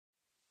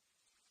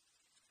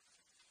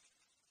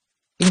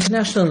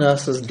International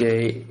Nurses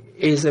Day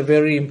is a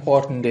very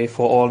important day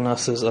for all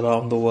nurses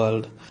around the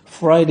world.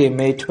 Friday,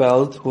 May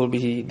 12th, will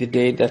be the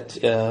day that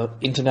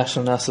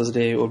International Nurses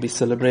Day will be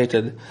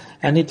celebrated,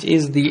 and it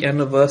is the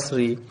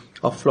anniversary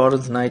of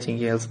Florence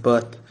Nightingale's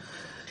birth.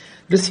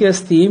 This year's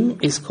theme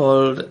is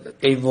called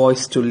A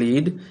Voice to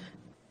Lead.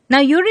 Now,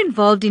 you're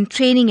involved in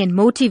training and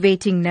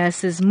motivating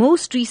nurses,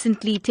 most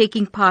recently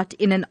taking part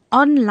in an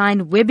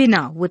online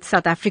webinar with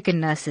South African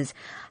nurses.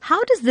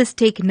 How does this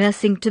take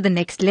nursing to the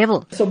next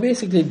level? So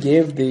basically it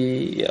gave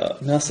the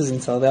nurses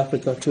in South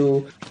Africa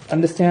to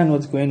understand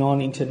what's going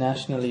on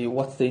internationally,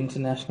 what's the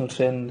international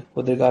trend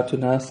with regard to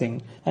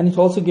nursing. And it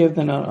also gave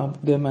them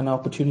an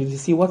opportunity to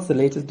see what's the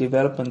latest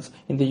developments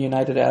in the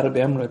United Arab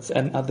Emirates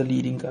and other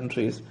leading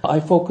countries. I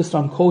focused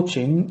on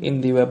coaching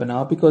in the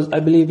webinar because I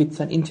believe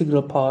it's an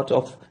integral part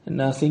of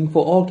nursing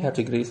for all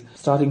categories,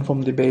 starting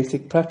from the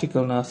basic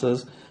practical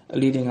nurses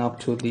leading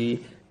up to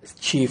the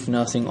chief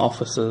nursing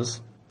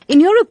officers. In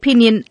your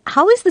opinion,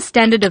 how is the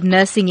standard of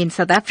nursing in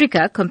South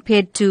Africa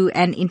compared to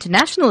an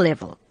international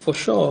level? For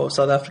sure,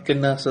 South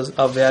African nurses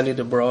are valued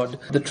abroad.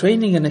 The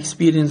training and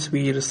experience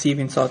we receive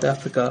in South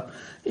Africa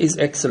is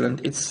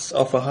excellent. It's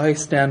of a high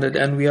standard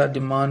and we are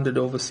demanded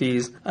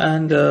overseas.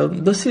 And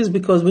this is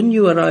because when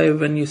you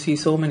arrive and you see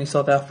so many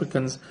South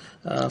African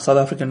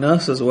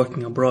nurses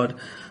working abroad,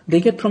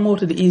 they get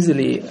promoted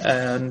easily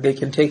and they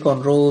can take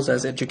on roles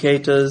as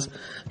educators,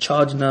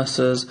 charge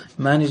nurses,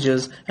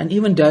 managers, and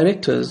even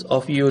directors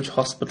of huge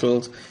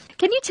hospitals.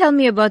 Can you tell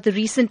me about the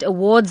recent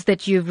awards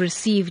that you've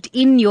received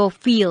in your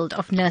field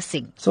of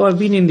nursing? So I've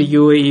been in the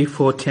UAE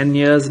for 10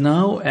 years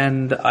now,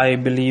 and I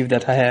believe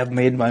that I have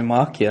made my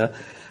mark here.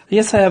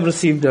 Yes, I have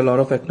received a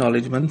lot of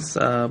acknowledgements,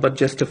 but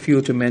just a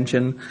few to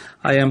mention.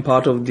 I am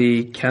part of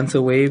the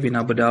Cancer Wave in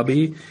Abu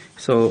Dhabi.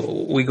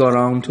 So we go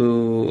around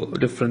to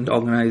different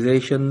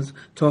organizations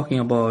talking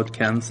about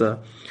cancer.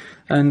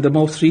 And the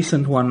most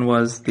recent one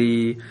was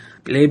the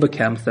labor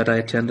camps that I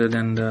attended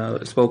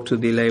and spoke to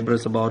the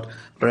laborers about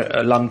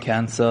lung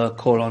cancer,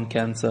 colon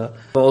cancer.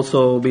 I've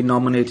also been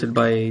nominated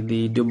by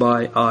the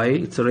Dubai Eye,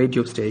 it's a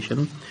radio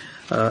station,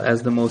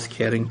 as the most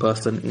caring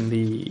person in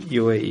the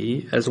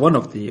UAE, as one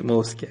of the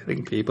most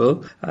caring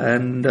people.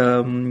 And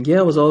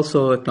I was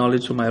also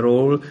acknowledged for my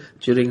role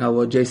during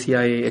our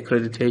JCIA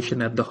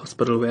accreditation at the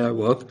hospital where I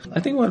work. I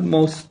think what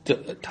most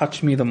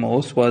touched me the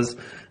most was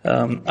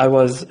I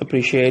was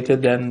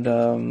appreciated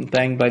and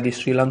thanked by the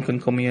Sri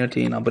Lankan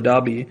community in Abu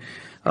Dhabi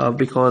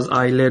because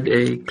I led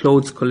a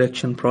clothes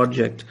collection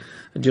project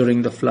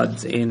during the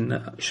floods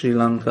in Sri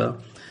Lanka.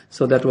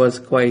 So that was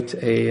quite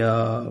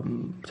a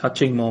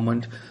touching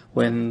moment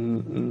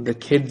when the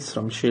kids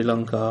from Sri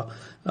Lanka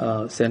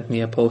sent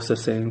me a poster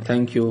saying,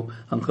 "Thank you,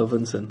 Uncle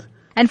Vincent."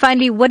 And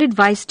finally, what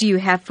advice do you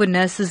have for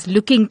nurses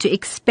looking to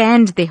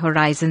expand their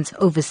horizons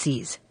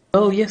overseas?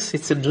 Well, yes,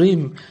 it's a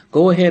dream.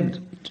 Go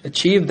ahead,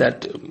 achieve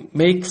that.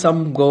 Make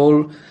some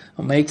goal,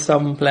 make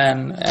some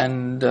plan,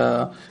 and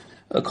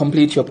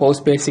complete your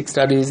post-basic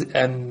studies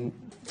and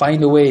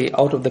find a way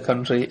out of the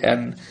country.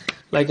 And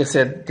like I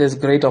said, there's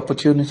great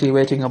opportunity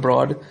waiting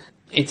abroad.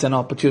 It's an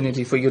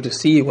opportunity for you to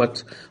see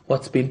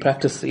what's been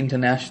practiced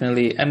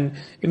internationally. And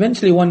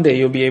eventually one day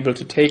you'll be able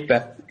to take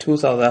back to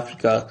South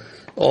Africa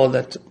all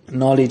that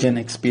knowledge and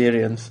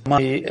experience.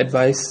 My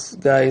advice,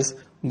 guys,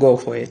 go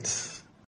for it.